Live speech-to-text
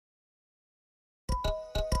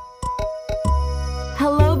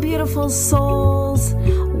beautiful souls.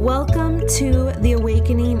 Welcome to The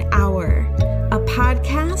Awakening Hour, a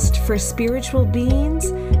podcast for spiritual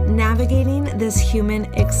beings navigating this human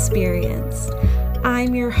experience.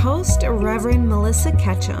 I'm your host, Reverend Melissa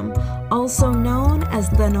Ketchum, also known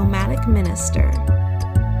as the Nomadic Minister.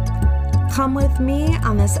 Come with me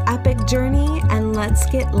on this epic journey and let's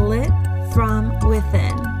get lit from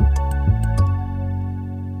within.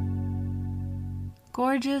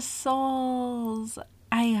 Gorgeous souls,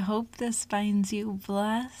 I hope this finds you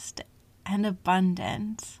blessed and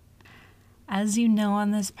abundant. As you know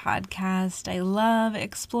on this podcast, I love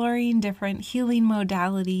exploring different healing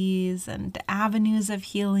modalities and avenues of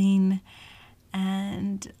healing,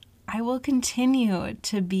 and I will continue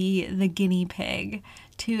to be the guinea pig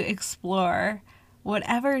to explore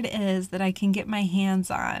whatever it is that I can get my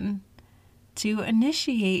hands on to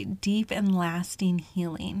initiate deep and lasting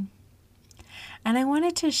healing. And I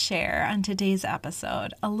wanted to share on today's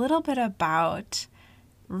episode a little bit about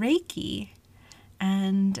Reiki.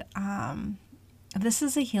 And this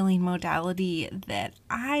is a healing modality that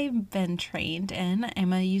I've been trained in.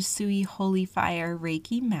 I'm a Usui Holy Fire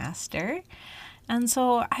Reiki master. And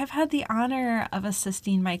so I've had the honor of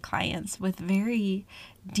assisting my clients with very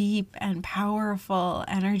deep and powerful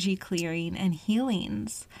energy clearing and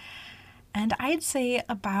healings. And I'd say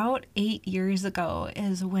about 8 years ago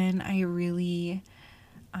is when I really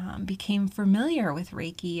became familiar with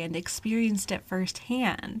Reiki and experienced it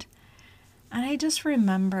firsthand. And I just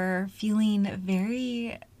remember feeling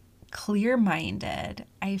very clear-minded.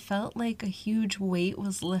 I felt like a huge weight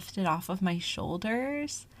was lifted off of my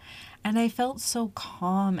shoulders. And I felt so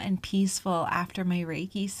calm and peaceful after my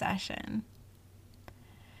Reiki session.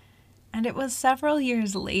 And it was several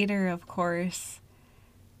years later, of course,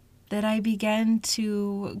 that I began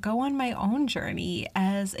to go on my own journey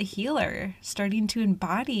as a healer, starting to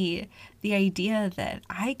embody the idea that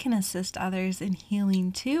I can assist others in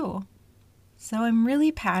healing too. So I'm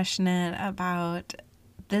really passionate about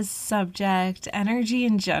this subject, energy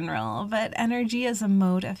in general, but energy as a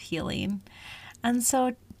mode of healing. And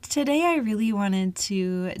so today I really wanted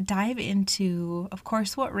to dive into, of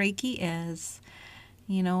course, what Reiki is,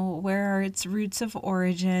 where are its roots of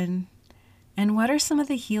origin, and what are some of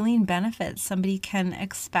the healing benefits somebody can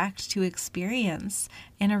expect to experience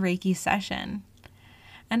in a Reiki session.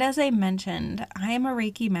 And as I mentioned, I am a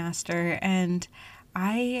Reiki master, and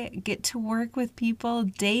I get to work with people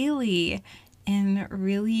daily in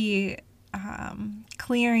really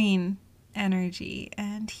clearing energy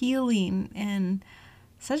and healing in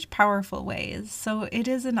such powerful ways. So it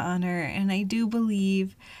is an honor, and I do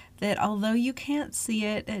believe that although you can't see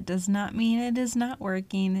it, it does not mean it is not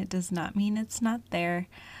working. It does not mean it's not there.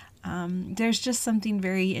 There's just something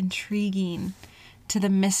very intriguing to the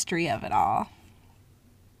mystery of it all.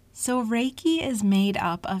 So Reiki is made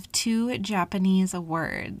up of two Japanese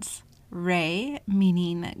words, Rei,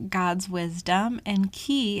 meaning God's wisdom, and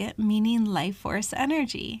Ki, meaning life force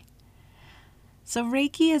energy. So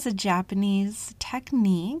Reiki is a Japanese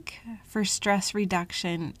technique for stress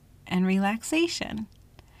reduction and relaxation.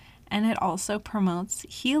 And it also promotes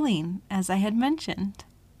healing, as I had mentioned.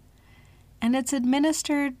 And it's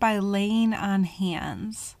administered by laying on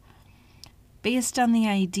hands, based on the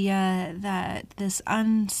idea that this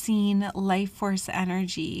unseen life force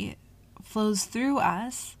energy flows through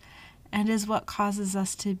us and is what causes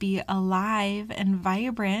us to be alive and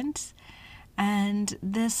vibrant. And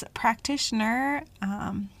this practitioner,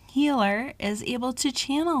 healer, is able to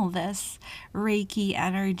channel this Reiki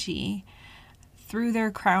energy through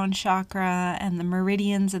their crown chakra and the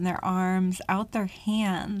meridians in their arms, out their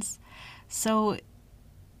hands. So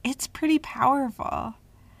it's pretty powerful.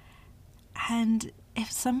 And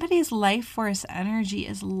if somebody's life force energy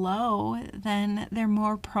is low, then they're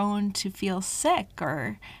more prone to feel sick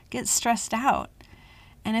or get stressed out.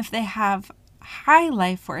 And if they have high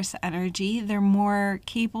life force energy, they're more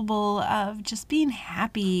capable of just being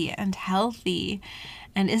happy and healthy.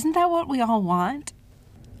 And isn't that what we all want?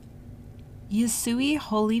 Usui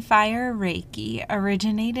Holy Fire Reiki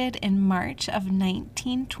originated in March of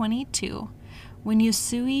 1922 when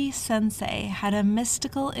Usui Sensei had a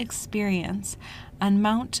mystical experience on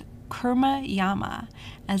Mount Kurama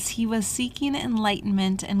as he was seeking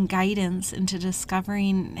enlightenment and guidance into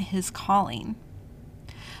discovering his calling.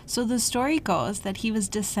 So the story goes that he was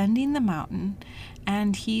descending the mountain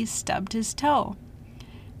and he stubbed his toe.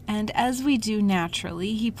 And as we do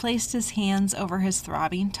naturally, he placed his hands over his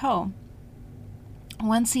throbbing toe.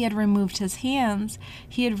 Once he had removed his hands,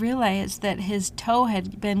 he had realized that his toe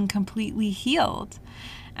had been completely healed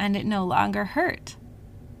and it no longer hurt.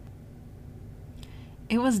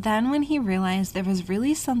 it was then when he realized there was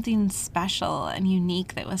really something special and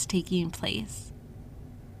unique that was taking place.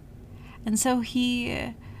 And so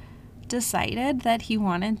he decided that he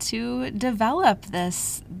wanted to develop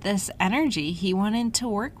this energy. He wanted to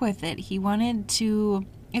work with it. He wanted to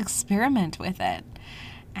experiment with it.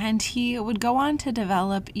 And he would go on to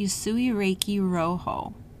develop Usui Reiki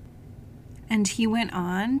Roho. And he went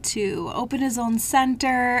on to open his own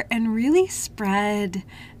center and really spread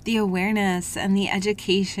the awareness and the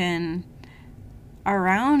education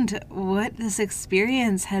around what this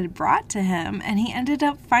experience had brought to him. And he ended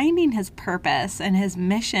up finding his purpose and his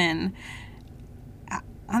mission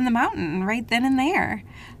on the mountain right then and there.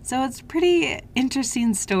 So it's a pretty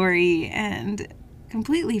interesting story and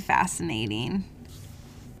completely fascinating.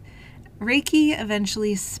 Reiki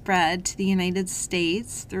eventually spread to the United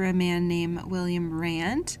States through a man named William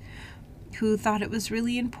Rand, who thought it was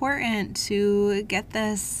really important to get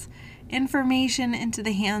this information into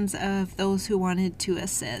the hands of those who wanted to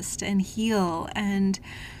assist and heal. And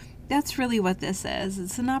that's really what this is.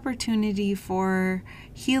 It's an opportunity for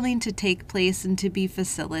healing to take place and to be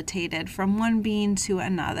facilitated from one being to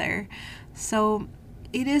another. So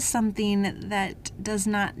it is something that does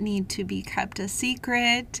not need to be kept a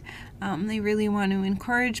secret. They really want to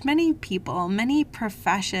encourage many people, many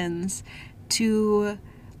professions to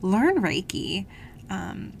learn Reiki.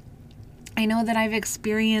 I know that I've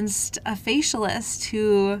experienced a facialist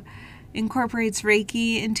who incorporates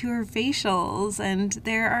Reiki into her facials, and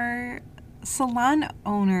there are salon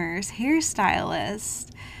owners, hairstylists,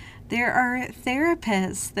 there are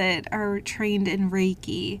therapists that are trained in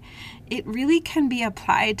Reiki. It really can be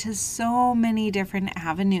applied to so many different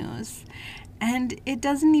avenues. And it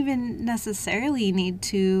doesn't even necessarily need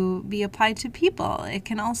to be applied to people. It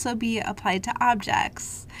can also be applied to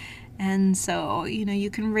objects. And so, you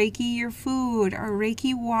can Reiki your food or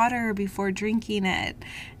Reiki water before drinking it.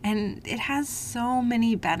 And it has so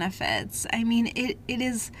many benefits. I mean, it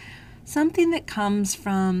is something that comes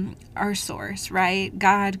from our source, right?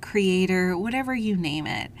 God, creator, whatever you name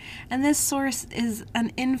it. And this source is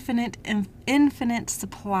an infinite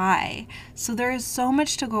supply. So there is so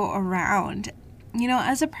much to go around.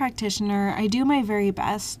 As a practitioner, I do my very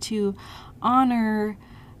best to honor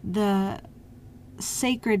the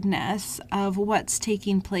sacredness of what's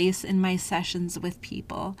taking place in my sessions with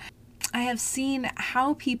people. I have seen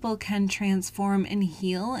how people can transform and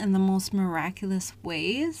heal in the most miraculous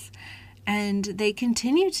ways, and they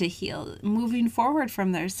continue to heal moving forward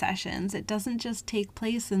from their sessions. It doesn't just take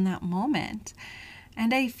place in that moment.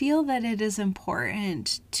 And I feel that it is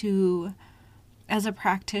important to, as a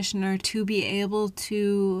practitioner, to be able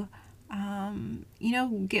to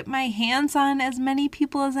get my hands on as many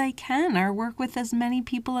people as I can, or work with as many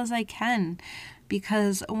people as I can.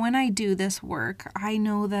 Because when I do this work, I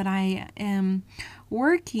know that I am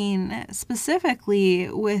working specifically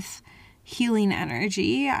with healing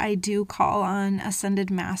energy. I do call on ascended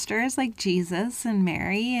masters like Jesus and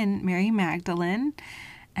Mary Magdalene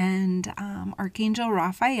and Archangel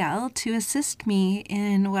Raphael to assist me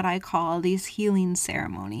in what I call these healing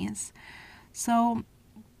ceremonies. So,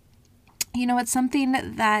 it's something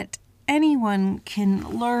that anyone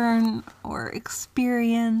can learn or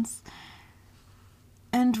experience.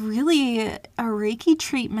 And really, a Reiki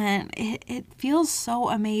treatment, it feels so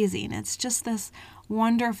amazing. It's just this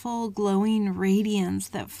wonderful glowing radiance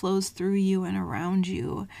that flows through you and around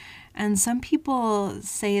you. And some people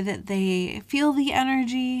say that they feel the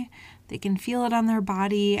energy, they can feel it on their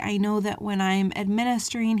body. I know that when I'm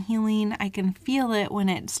administering healing, I can feel it when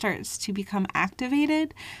it starts to become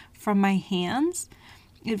activated from my hands.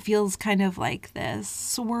 It feels kind of like this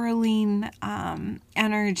swirling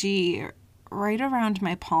energy right around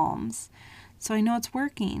my palms. So I know it's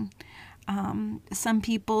working. Some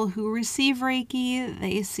people who receive Reiki,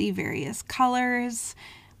 they see various colors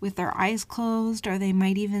with their eyes closed, or they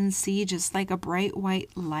might even see just like a bright white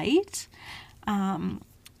light.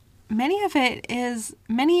 Many of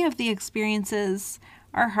the experiences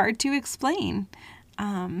are hard to explain,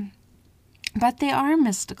 but they are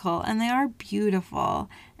mystical and they are beautiful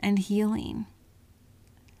and healing.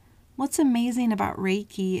 What's amazing about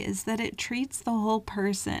Reiki is that it treats the whole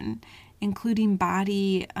person, including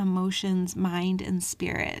body, emotions, mind, and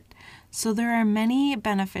spirit. So there are many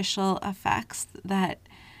beneficial effects that,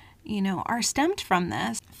 are stemmed from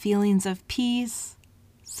this. Feelings of peace,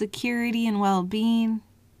 security, and well-being.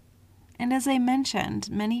 And as I mentioned,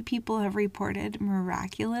 many people have reported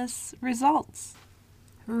miraculous results.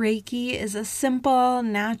 Reiki is a simple,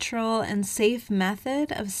 natural, and safe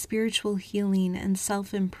method of spiritual healing and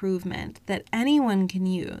self-improvement that anyone can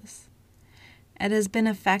use. It has been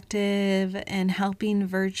effective in helping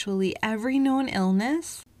virtually every known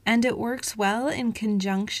illness, and it works well in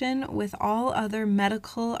conjunction with all other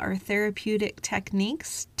medical or therapeutic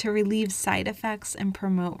techniques to relieve side effects and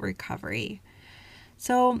promote recovery.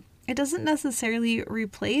 So it doesn't necessarily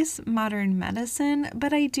replace modern medicine,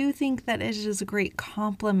 but I do think that it is a great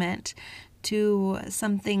complement to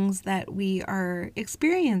some things that we are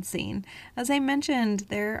experiencing. As I mentioned,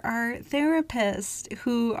 there are therapists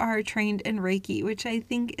who are trained in Reiki, which I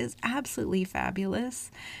think is absolutely fabulous.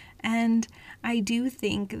 And I do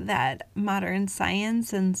think that modern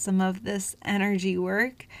science and some of this energy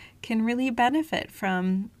work can really benefit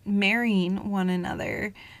from marrying one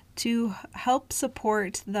another to help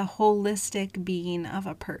support the holistic being of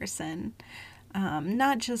a person,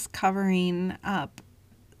 not just covering up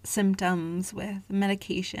symptoms with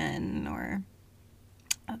medication or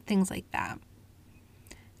things like that.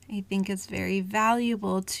 I think it's very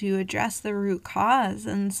valuable to address the root cause,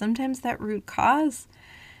 and sometimes that root cause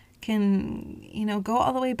can, go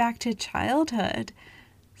all the way back to childhood.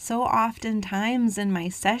 So oftentimes in my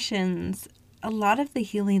sessions, a lot of the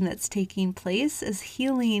healing that's taking place is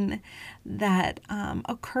healing that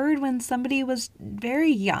occurred when somebody was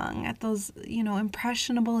very young, at those,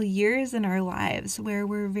 impressionable years in our lives where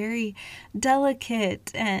we're very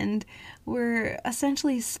delicate and we're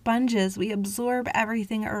essentially sponges. We absorb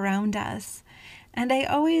everything around us. And I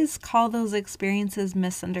always call those experiences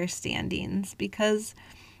misunderstandings, because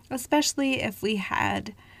especially if we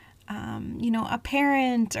had, a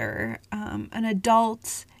parent or an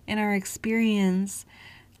adult in our experience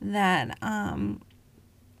that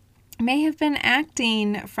may have been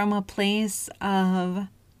acting from a place of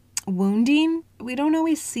wounding, we don't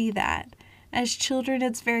always see that. As children,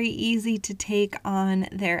 it's very easy to take on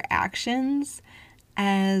their actions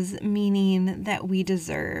as meaning that we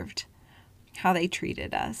deserved how they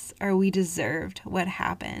treated us, or we deserved what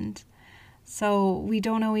happened. So we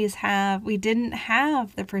didn't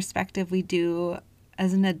have the perspective we do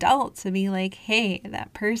as an adult to be like, hey,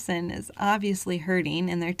 that person is obviously hurting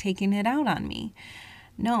and they're taking it out on me.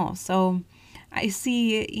 No. So I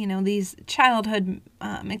see, these childhood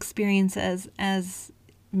experiences as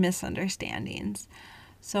misunderstandings.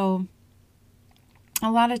 So a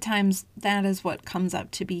lot of times that is what comes up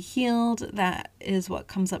to be healed. That is what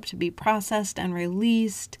comes up to be processed and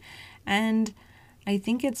released. And I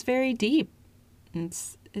think it's very deep.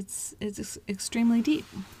 It's extremely deep.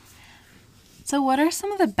 So what are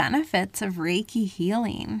some of the benefits of Reiki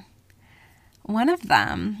healing? One of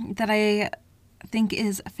them that I think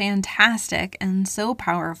is fantastic and so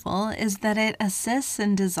powerful is that it assists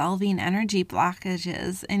in dissolving energy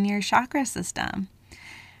blockages in your chakra system.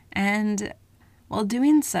 And while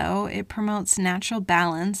doing so, it promotes natural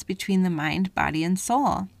balance between the mind, body, and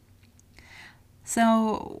soul.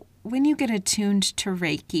 So when you get attuned to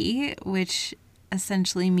Reiki, which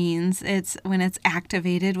essentially means it's when it's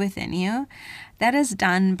activated within you, that is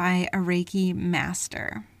done by a Reiki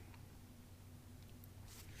master.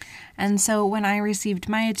 And so when I received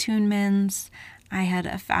my attunements, I had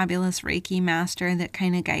a fabulous Reiki master that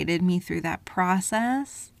kind of guided me through that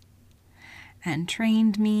process and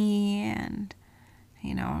trained me and,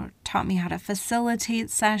 taught me how to facilitate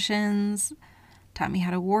sessions, taught me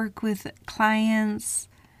how to work with clients.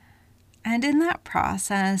 And in that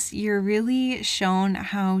process, you're really shown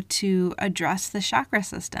how to address the chakra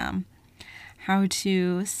system, how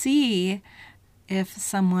to see if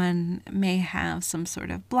someone may have some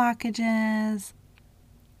sort of blockages,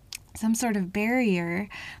 some sort of barrier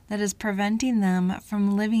that is preventing them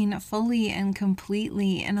from living fully and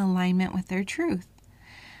completely in alignment with their truth.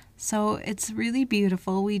 So it's really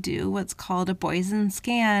beautiful. We do what's called a Poison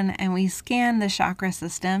scan, and we scan the chakra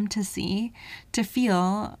system to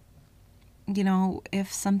feel,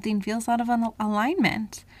 if something feels out of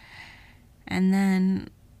alignment. And then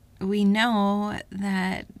we know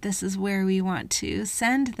that this is where we want to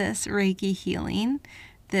send this Reiki healing,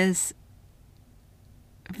 this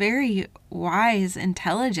very wise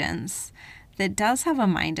intelligence that does have a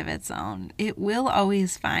mind of its own. It will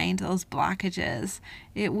always find those blockages.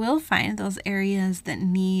 It will find those areas that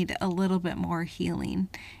need a little bit more healing.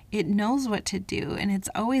 It knows what to do, and it's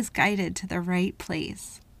always guided to the right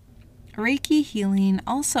place. Reiki healing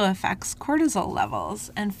also affects cortisol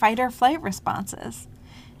levels and fight or flight responses.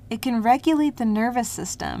 It can regulate the nervous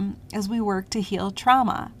system as we work to heal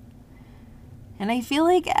trauma. And I feel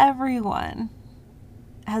like everyone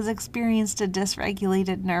has experienced a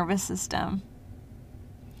dysregulated nervous system.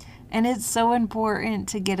 And it's so important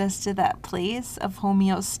to get us to that place of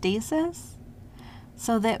homeostasis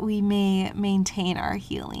so that we may maintain our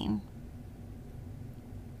healing.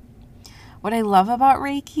 What I love about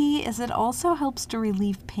Reiki is it also helps to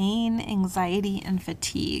relieve pain, anxiety, and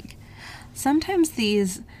fatigue. Sometimes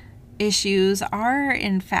these issues are,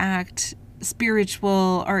 in fact,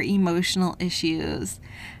 spiritual or emotional issues,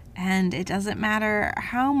 and it doesn't matter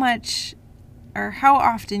how much or how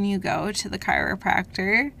often you go to the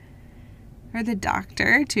chiropractor or the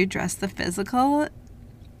doctor to address the physical,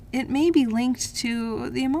 it may be linked to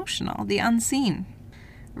the emotional, the unseen.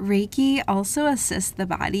 Reiki also assists the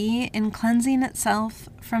body in cleansing itself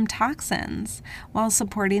from toxins while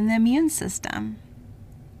supporting the immune system.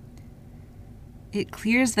 It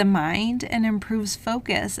clears the mind and improves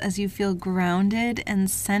focus as you feel grounded and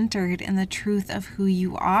centered in the truth of who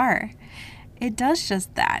you are. It does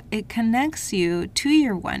just that. It connects you to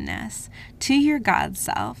your oneness, to your God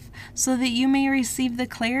self, so that you may receive the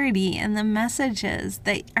clarity and the messages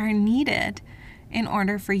that are needed in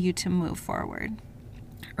order for you to move forward.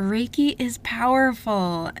 Reiki is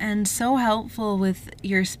powerful and so helpful with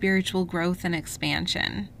your spiritual growth and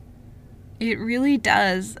expansion. It really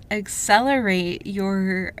does accelerate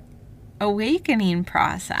your awakening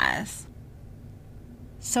process.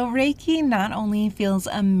 So Reiki not only feels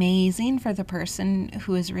amazing for the person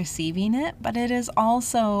who is receiving it, but it is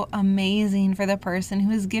also amazing for the person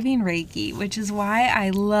who is giving Reiki, which is why I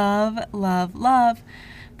love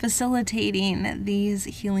facilitating these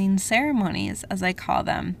healing ceremonies, as I call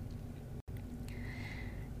them.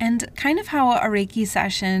 And kind of how a Reiki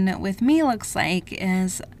session with me looks like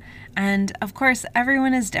is, and of course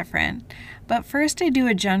everyone is different, but first I do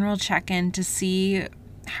a general check-in to see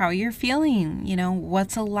how you're feeling,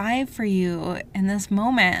 what's alive for you in this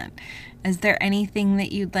moment. Is there anything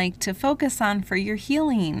that you'd like to focus on for your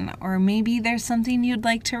healing? Or maybe there's something you'd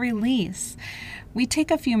like to release. We take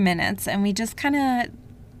a few minutes and we just kind of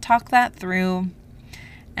talk that through.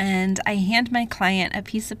 And I hand my client a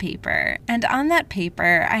piece of paper. And on that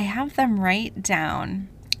paper, I have them write down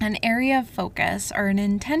an area of focus or an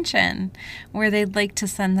intention where they'd like to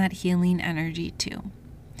send that healing energy to.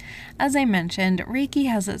 As I mentioned, Reiki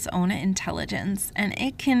has its own intelligence and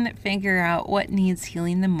it can figure out what needs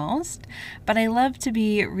healing the most, but I love to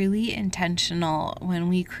be really intentional when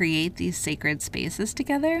we create these sacred spaces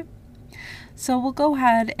together. So we'll go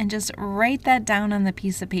ahead and just write that down on the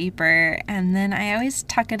piece of paper, and then I always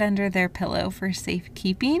tuck it under their pillow for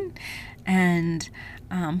safekeeping and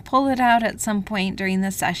pull it out at some point during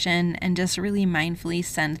the session and just really mindfully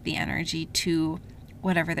send the energy to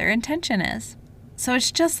whatever their intention is. So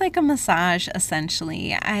it's just like a massage,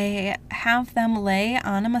 essentially. I have them lay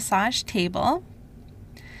on a massage table.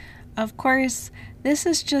 Of course, this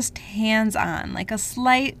is just hands-on, like a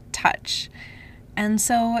slight touch. And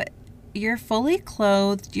so you're fully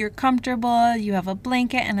clothed, you're comfortable, you have a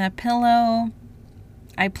blanket and a pillow.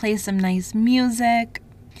 I play some nice music,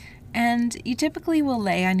 and you typically will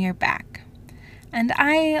lay on your back. And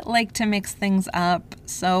I like to mix things up,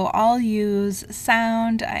 so I'll use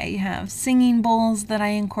sound. I have singing bowls that I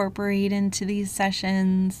incorporate into these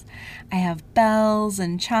sessions. I have bells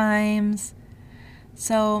and chimes.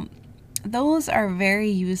 So those are very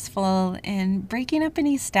useful in breaking up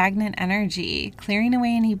any stagnant energy, clearing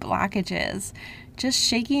away any blockages, just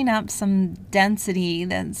shaking up some density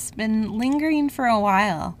that's been lingering for a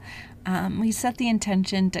while. We set the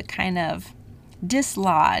intention to kind of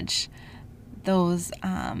dislodge those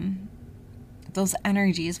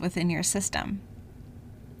energies within your system.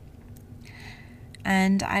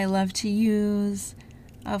 And I love to use,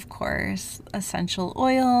 of course, essential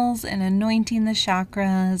oils and anointing the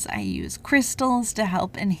chakras. I use crystals to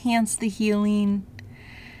help enhance the healing.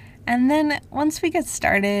 And then once we get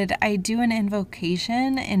started, I do an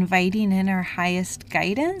invocation, inviting in our highest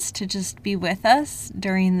guidance to just be with us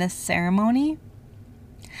during this ceremony.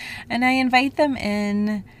 And I invite them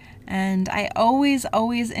in, and I always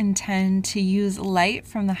intend to use light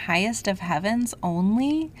from the highest of heavens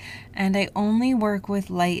only, and I only work with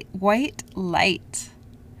white light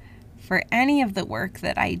for any of the work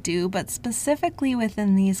that I do, but specifically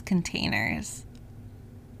within these containers.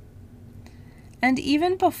 And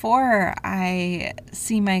even before I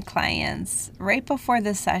see my clients, right before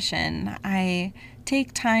the session, I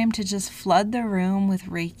take time to just flood the room with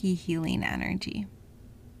Reiki healing energy.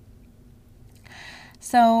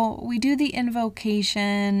 So we do the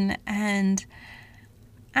invocation, and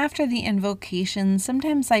after the invocation,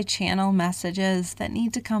 sometimes I channel messages that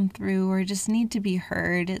need to come through or just need to be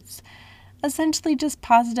heard. It's essentially just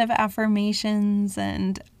positive affirmations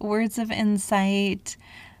and words of insight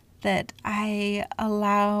that I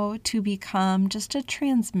allow to become just a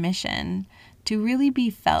transmission to really be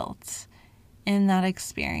felt in that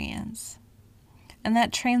experience. And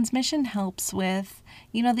that transmission helps with,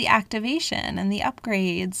 the activation and the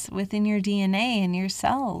upgrades within your DNA and your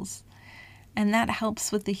cells. And that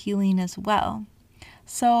helps with the healing as well.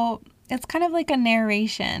 So it's kind of like a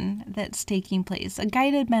narration that's taking place, a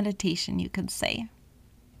guided meditation, you could say.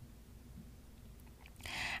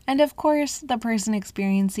 And of course, the person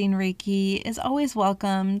experiencing Reiki is always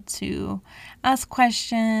welcome to ask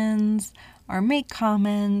questions or make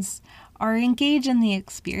comments or engage in the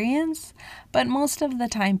experience. But most of the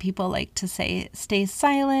time, people like to say, stay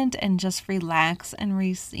silent and just relax and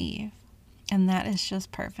receive. And that is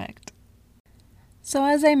just perfect. So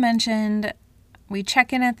as I mentioned, we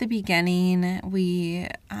check in at the beginning. We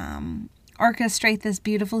orchestrate this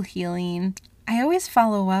beautiful healing. I always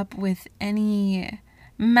follow up with any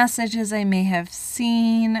messages I may have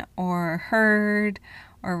seen or heard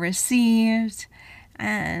or received.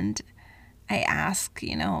 And I ask,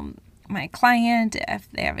 my client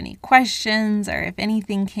if they have any questions or if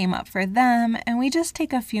anything came up for them. And we just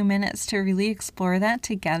take a few minutes to really explore that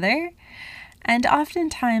together. And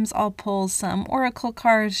oftentimes I'll pull some oracle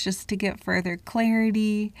cards just to get further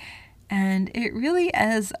clarity. And it really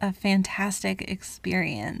is a fantastic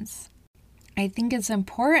experience. I think it's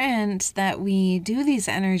important that we do these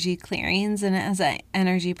energy clearings, and as an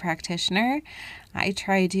energy practitioner, I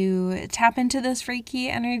try to tap into this Reiki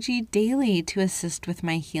energy daily to assist with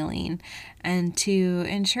my healing and to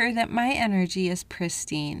ensure that my energy is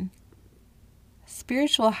pristine.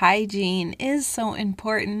 Spiritual hygiene is so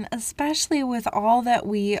important, especially with all that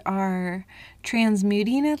we are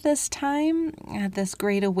transmuting at this time, at this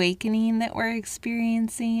great awakening that we're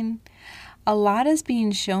experiencing. A lot is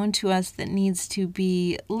being shown to us that needs to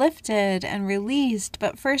be lifted and released,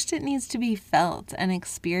 but first it needs to be felt and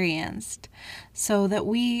experienced so that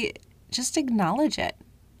we just acknowledge it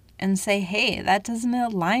and say, hey, that doesn't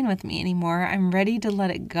align with me anymore. I'm ready to let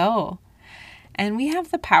it go. And we have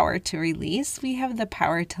the power to release. We have the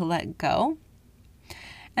power to let go.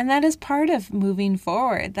 And that is part of moving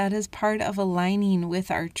forward. That is part of aligning with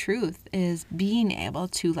our truth, is being able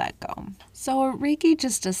to let go. So Reiki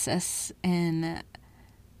just assists in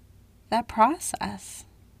that process,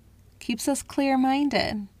 keeps us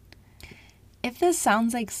clear-minded. If this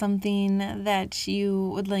sounds like something that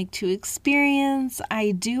you would like to experience,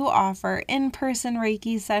 I do offer in-person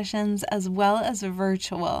Reiki sessions as well as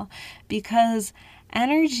virtual, because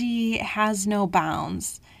energy has no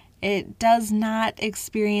bounds. It does not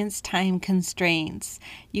experience time constraints.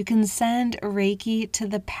 You can send Reiki to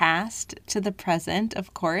the past, to the present,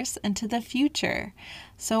 of course, and to the future.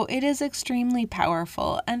 So it is extremely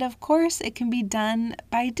powerful. And of course, it can be done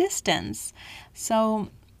by distance. So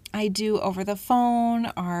I do over the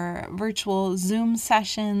phone or virtual Zoom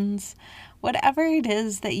sessions, whatever it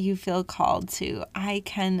is that you feel called to, I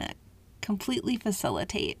can completely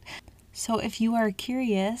facilitate. So if you are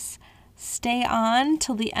curious, stay on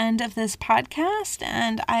till the end of this podcast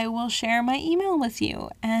and I will share my email with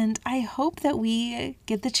you. And I hope that we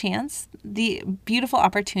get the chance, the beautiful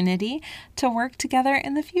opportunity to work together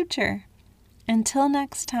in the future. Until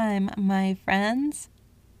next time, my friends.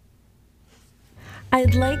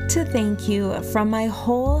 I'd like to thank you from my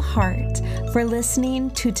whole heart for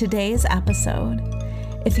listening to today's episode.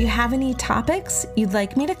 If you have any topics you'd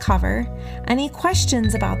like me to cover, any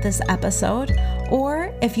questions about this episode,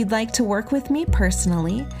 or if you'd like to work with me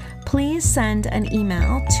personally, please send an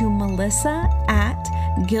email to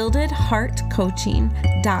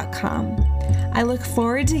melissa@gildedheartcoaching.com. I look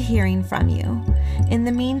forward to hearing from you. In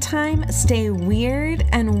the meantime, stay weird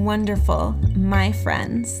and wonderful, my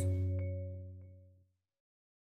friends.